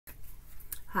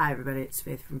Hi everybody, it's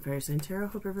Faith from Fairyland Tarot.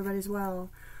 Hope everybody's well.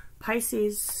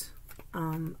 Pisces,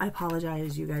 I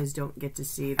apologize you guys don't get to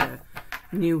see the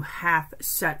new half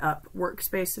set up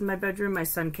workspace in my bedroom. My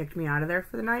son kicked me out of there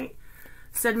for the night.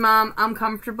 Said, Mom, I'm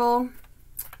comfortable.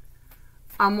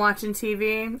 I'm watching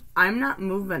TV. I'm not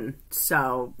moving,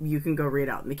 so you can go read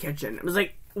out in the kitchen. It was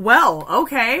like, well,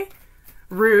 okay.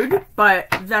 Rude, but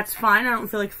that's fine. I don't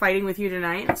feel like fighting with you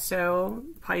tonight. So,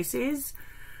 Pisces,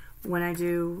 when I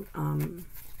do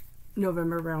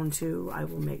November round 2, I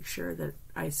will make sure that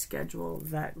I schedule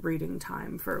that reading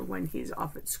time for when he's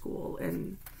off at school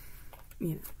and,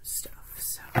 you know, stuff.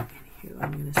 So, anywho,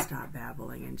 I'm going to stop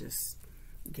babbling and just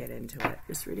get into it.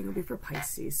 This reading will be for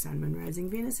Pisces, Sun, Moon, Rising,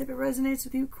 Venus. If it resonates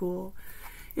with you, cool.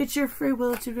 It's your free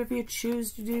will to do whatever you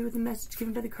choose to do with the message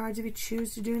given by the cards. If you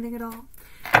choose to do anything at all,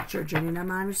 it's your journey, not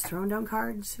mine. Just throwing down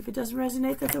cards. If it doesn't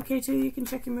resonate, that's okay too. You can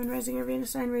check your Moon, Rising, or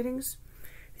Venus sign readings.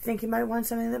 Think you might want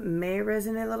something that may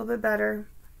resonate a little bit better.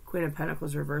 Queen of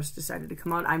Pentacles reversed decided to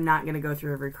come out. I'm not going to go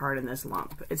through every card in this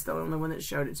lump. It's the only one that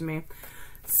showed it to me.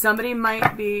 Somebody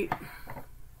might be,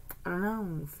 I don't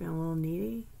know, feeling a little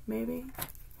needy, maybe.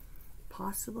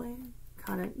 Possibly.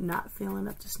 Kind of not feeling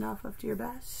up to snuff, up to your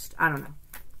best. I don't know.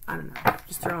 I don't know.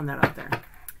 Just throwing that out there.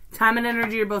 Time and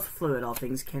energy are both fluid. All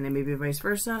things can and maybe vice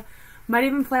versa. Might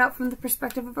even play out from the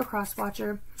perspective of a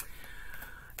cross-watcher.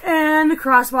 And the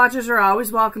cross-watchers are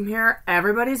always welcome here.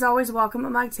 Everybody's always welcome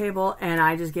at my table, and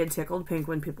I just get tickled pink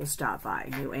when people stop by,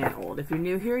 new and old. If you're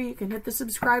new here, you can hit the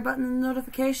subscribe button and the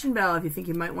notification bell. If you think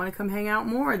you might want to come hang out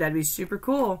more, that'd be super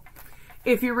cool.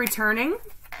 If you're returning,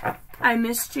 I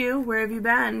missed you. Where have you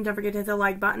been? Don't forget to hit the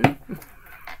like button.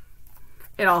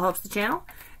 It all helps the channel,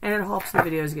 and it helps the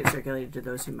videos get circulated to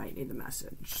those who might need the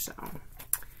message. So,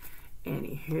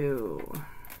 anywho,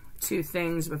 2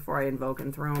 things before I invoke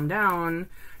and throw them down.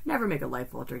 Never make a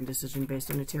life-altering decision based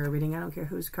on a tarot reading. I don't care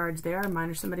whose cards they are, mine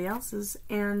or somebody else's.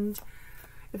 And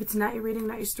if it's not your reading,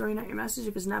 not your story, not your message,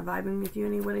 if it's not vibing with you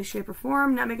in any way, shape, or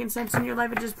form, not making sense in your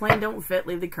life, it just plain don't fit,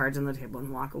 leave the cards on the table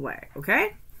and walk away.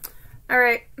 Okay? All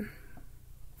right.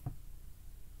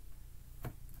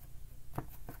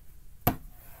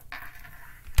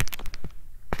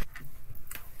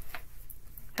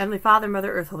 Heavenly Father,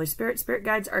 Mother Earth, Holy Spirit, Spirit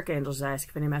Guides, Archangels, I ask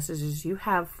if any messages you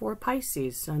have for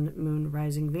Pisces, Sun, Moon,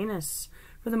 Rising, Venus,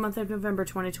 for the month of November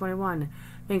 2021.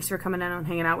 Thanks for coming out and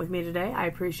hanging out with me today. I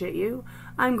appreciate you.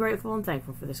 I'm grateful and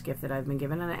thankful for this gift that I've been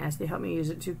given, and I ask that you help me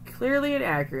use it to clearly and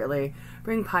accurately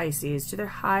bring Pisces to their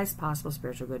highest possible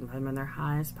spiritual good and put them on their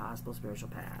highest possible spiritual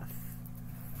path.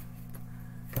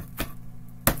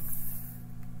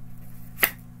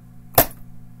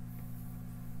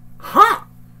 Huh!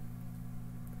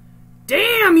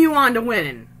 Damn, you on to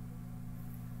winning.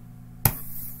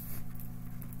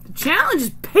 The challenge is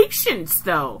patience,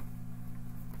 though.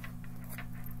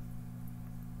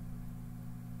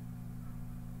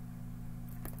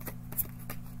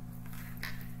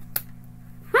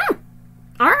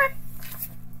 All right.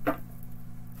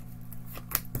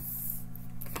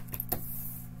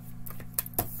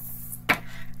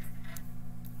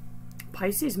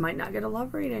 Pisces might not get a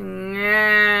love reading.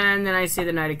 And then I see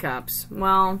the Knight of Cups.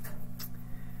 Well,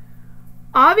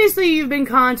 obviously, you've been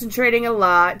concentrating a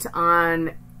lot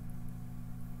on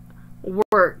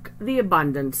work, the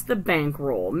abundance, the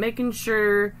bankroll, making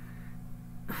sure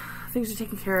things are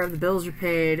taken care of, the bills are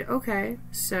paid. Okay,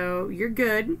 so you're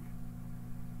good.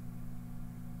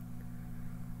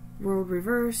 World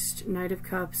reversed, Knight of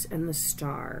Cups, and the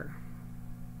Star.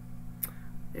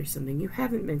 There's something you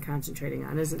haven't been concentrating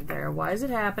on, isn't there? Why is it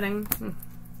happening?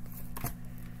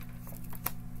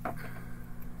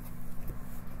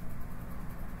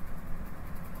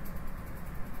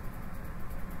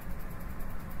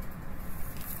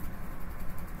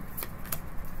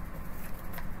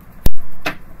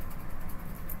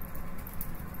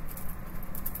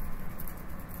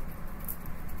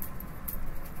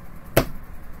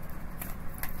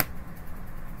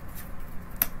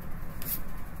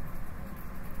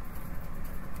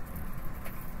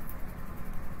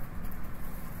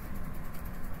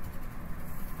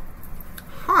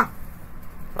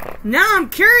 Now I'm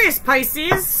curious,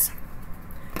 Pisces.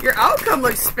 Your outcome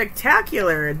looks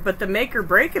spectacular, but the make or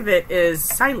break of it is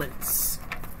silence.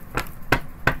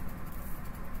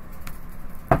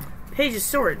 Page of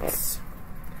Swords.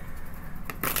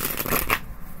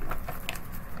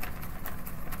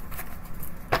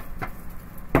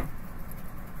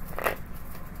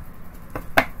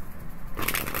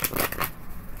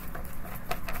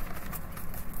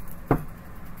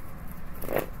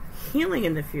 Healing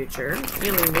in the future.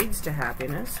 Healing leads to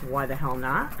happiness. Why the hell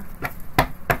not?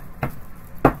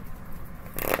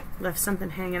 Left something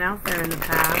hanging out there in the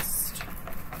past.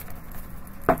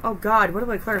 Oh God, what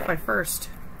do I clarify first?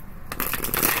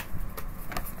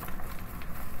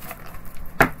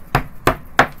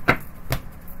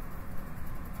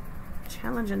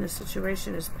 Challenge in this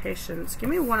situation is patience. Give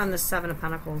me one on the Seven of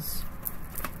Pentacles.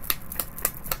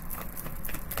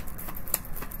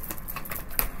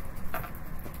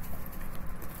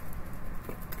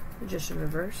 Magician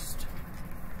reversed.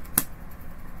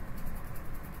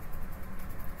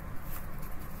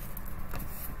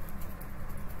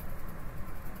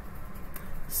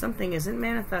 Something isn't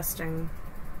manifesting.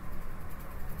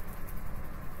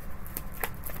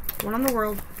 One on the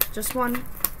World. Just one.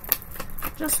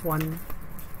 Just one.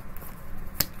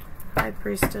 High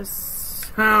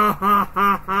Priestess.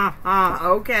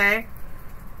 Okay.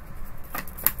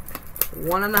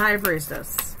 One on the High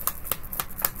Priestess.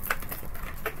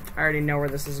 I already know where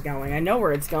this is going. I know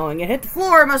where it's going. It hit the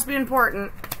floor. It must be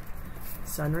important.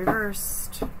 Sun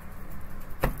reversed.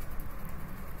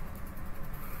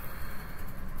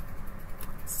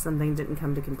 Something didn't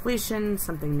come to completion.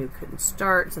 Something new couldn't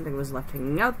start. Something was left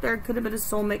hanging out there. Could have been a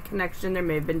soulmate connection. There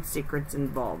may have been secrets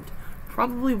involved.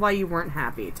 Probably why you weren't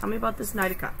happy. Tell me about this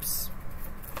Knight of Cups.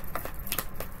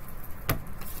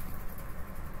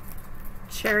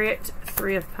 Chariot,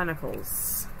 Three of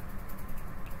Pentacles.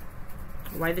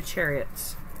 Why the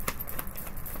Chariot?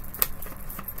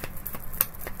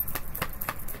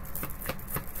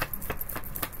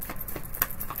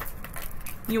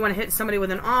 You want to hit somebody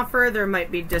with an offer. There might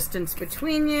be distance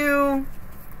between you.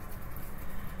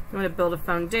 You want to build a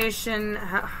foundation.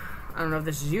 I don't know if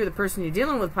this is you, the person you're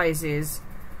dealing with, Pisces.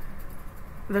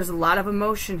 There's a lot of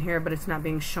emotion here, but it's not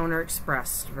being shown or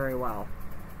expressed very well.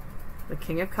 The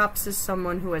King of Cups is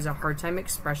someone who has a hard time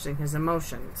expressing his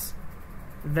emotions.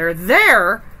 They're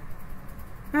there.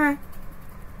 Meh.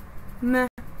 Meh.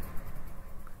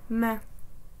 Meh.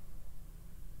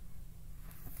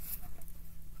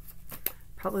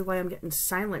 Probably why I'm getting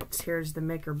silent. Here's the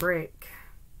make or break.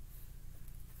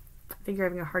 I think you're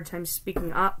having a hard time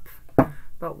speaking up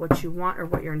about what you want or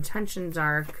what your intentions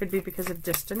are. Could be because of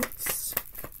distance.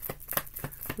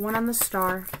 One on the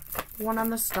Star. One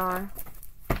on the Star.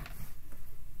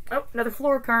 Oh, another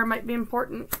floor card might be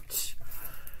important.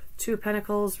 Two of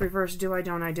Pentacles, reverse. Do I,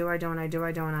 don't I, do I, don't I, do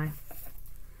I, don't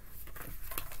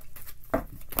I.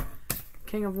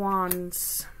 King of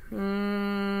Wands.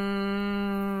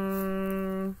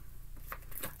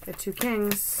 Got two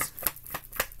kings.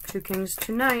 Two kings,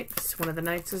 two knights. One of the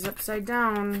knights is upside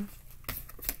down.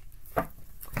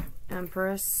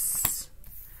 Empress.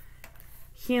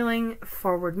 Healing,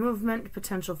 forward movement,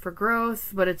 potential for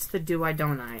growth, but it's the do I,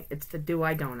 don't I. It's the do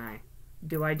I, don't I.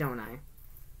 Do I, don't I.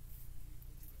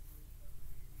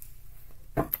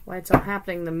 Why it's all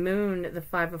happening. The Moon, the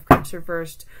Five of Cups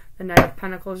reversed. The Knight of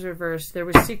Pentacles reversed. There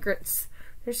were secrets.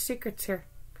 There's secrets here.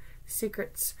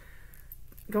 Secrets.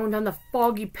 Going down the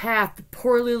foggy path, the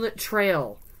poorly lit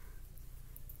trail.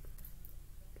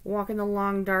 Walking the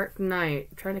long dark night,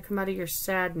 trying to come out of your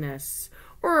sadness.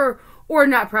 Or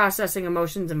not processing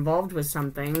emotions involved with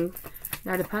something.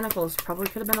 Knight of Pentacles probably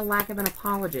could have been a lack of an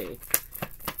apology.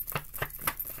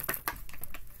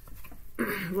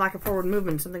 Lack of forward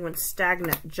movement. Something went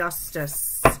stagnant.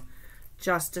 Justice.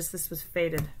 Justice. This was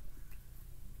fated.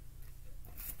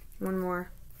 One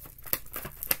more.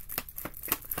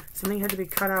 Something had to be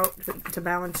cut out to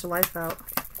balance your life out.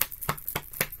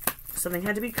 Something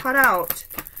had to be cut out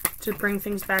to bring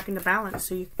things back into balance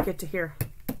so you could get to here.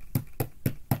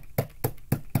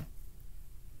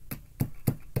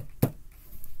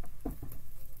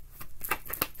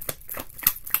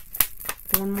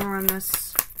 One more on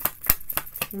this.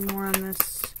 One more on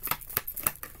this.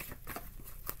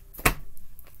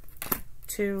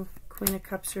 Two. Queen of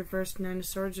Cups reversed. Nine of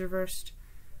Swords reversed.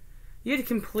 You had to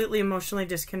completely emotionally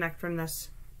disconnect from this.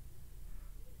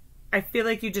 I feel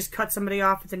like you just cut somebody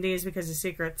off at the knees because of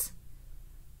secrets.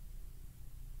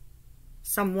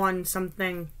 Someone,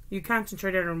 something. You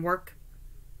concentrated on work.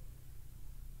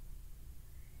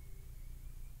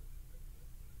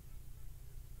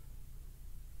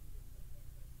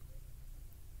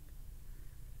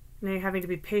 Now you're having to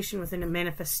be patient within a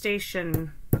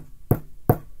manifestation.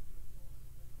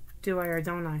 Do I or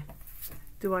don't I?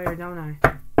 Do I or don't I?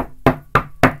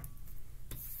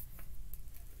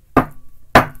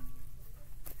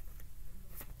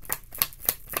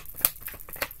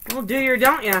 Well, do you or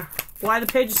don't you? Why the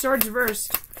Page of Swords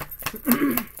reversed?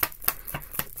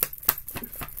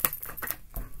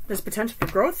 There's potential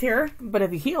for growth here, but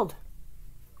have you healed?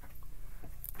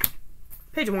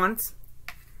 Page of Wands.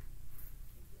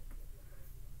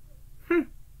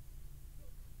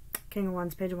 King of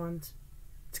Wands, Page of Wands.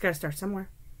 It's got to start somewhere.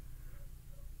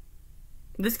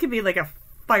 This could be like a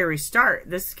fiery start.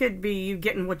 This could be you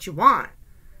getting what you want.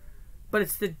 But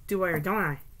it's the do I or don't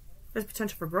I. There's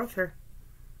potential for growth here.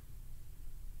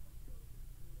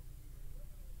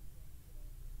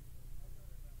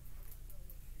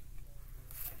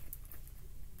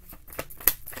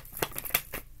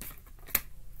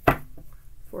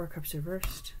 Four of Cups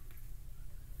reversed.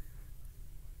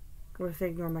 What if they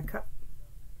ignore my cup?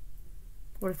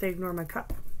 What if they ignore my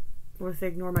cup? What if they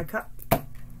ignore my cup?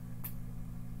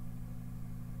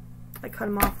 I cut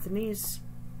them off at the knees.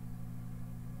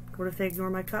 What if they ignore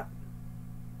my cup?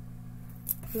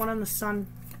 One on the sun.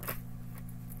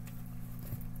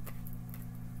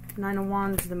 Nine of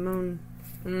Wands, the moon.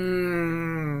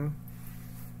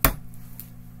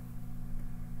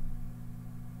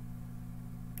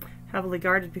 Heavily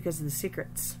guarded because of the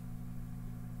secrets.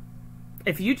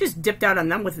 If you just dipped out on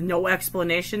them with no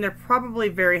explanation, they're probably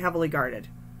very heavily guarded.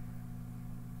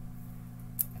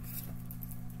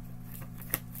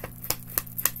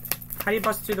 How do you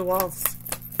bust through the walls?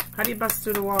 How do you bust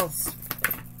through the walls?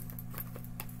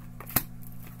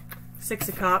 Six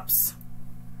of Cups.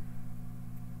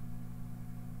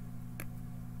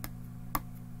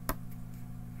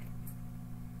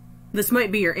 This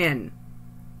might be your in.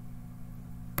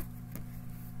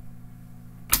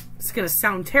 It's going to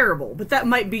sound terrible, but that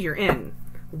might be your in.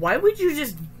 Why would you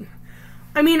just...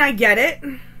 I mean, I get it.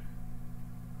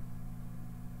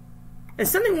 If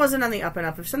something wasn't on the up and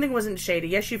up, if something wasn't shady,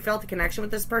 yes, you felt a connection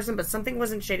with this person, but something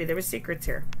wasn't shady. There were secrets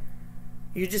here.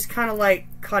 You just kind of like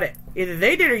cut it. Either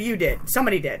they did or you did.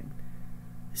 Somebody did.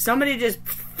 Somebody just...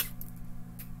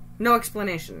 No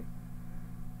explanation.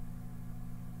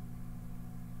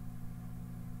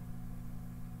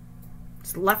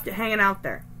 Just left it hanging out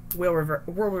there. Wheel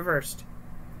reversed.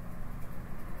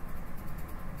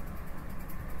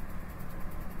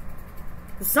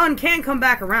 The sun can come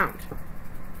back around.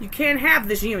 You can't have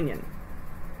this union.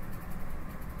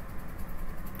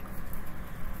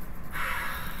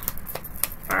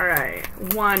 Alright.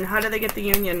 One, how do they get the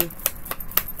union?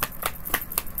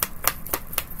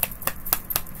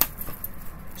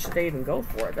 Should they even go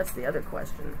for it? That's the other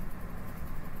question.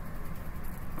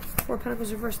 Four of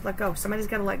Pentacles reversed. Let go. Somebody's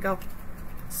got to let go.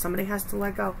 Somebody has to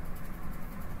let go.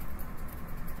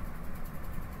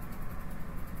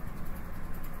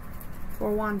 Four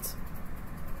of Wands.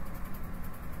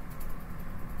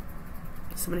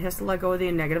 Somebody has to let go of the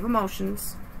negative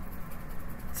emotions.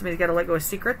 Somebody's got to let go of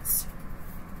secrets.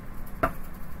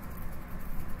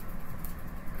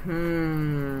 Okay.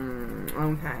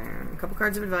 A couple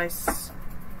cards of advice.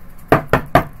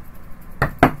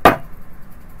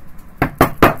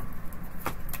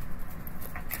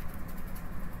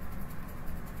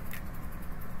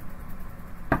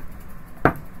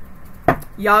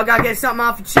 Y'all gotta get something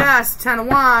off your chest. Ten of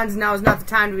Wands. Now is not the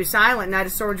time to be silent. Knight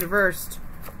of Swords reversed.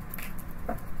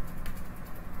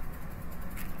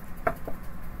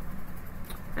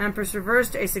 Empress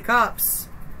reversed. Ace of Cups.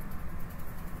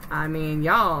 I mean,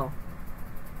 y'all.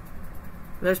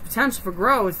 There's potential for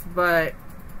growth, but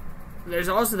there's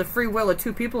also the free will of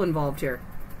two people involved here.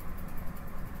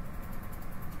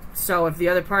 So if the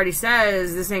other party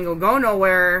says this ain't gonna go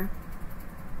nowhere,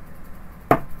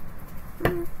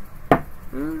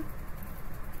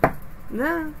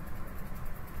 no.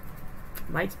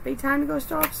 Might be time to go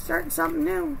start something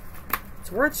new.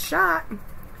 It's worth a shot.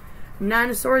 Nine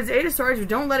of Swords, Eight of Swords,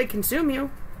 don't let it consume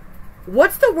you.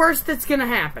 What's the worst that's going to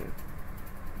happen?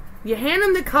 You hand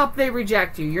them the cup, they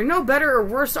reject you. You're no better or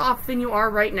worse off than you are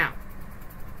right now.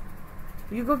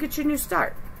 You go get your new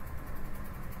start.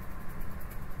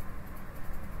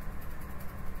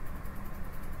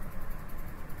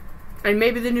 And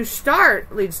maybe the new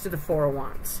start leads to the Four of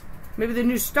Wands. Maybe the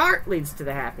new start leads to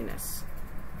the happiness.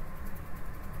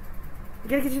 You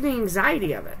gotta get through the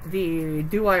anxiety of it. The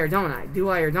do I or don't I? Do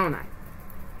I or don't I?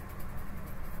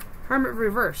 Hermit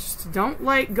reversed. Don't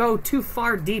go too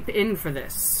far deep in for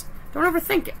this. Don't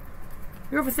overthink it.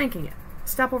 You're overthinking it.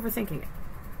 Stop overthinking it.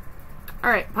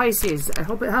 Alright, Pisces. I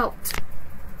hope it helped.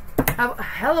 Have a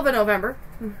hell of a November.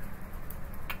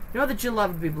 Know that you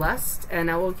love to be blessed. And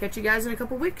I will catch you guys in a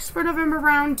couple weeks for November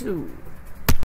round 2.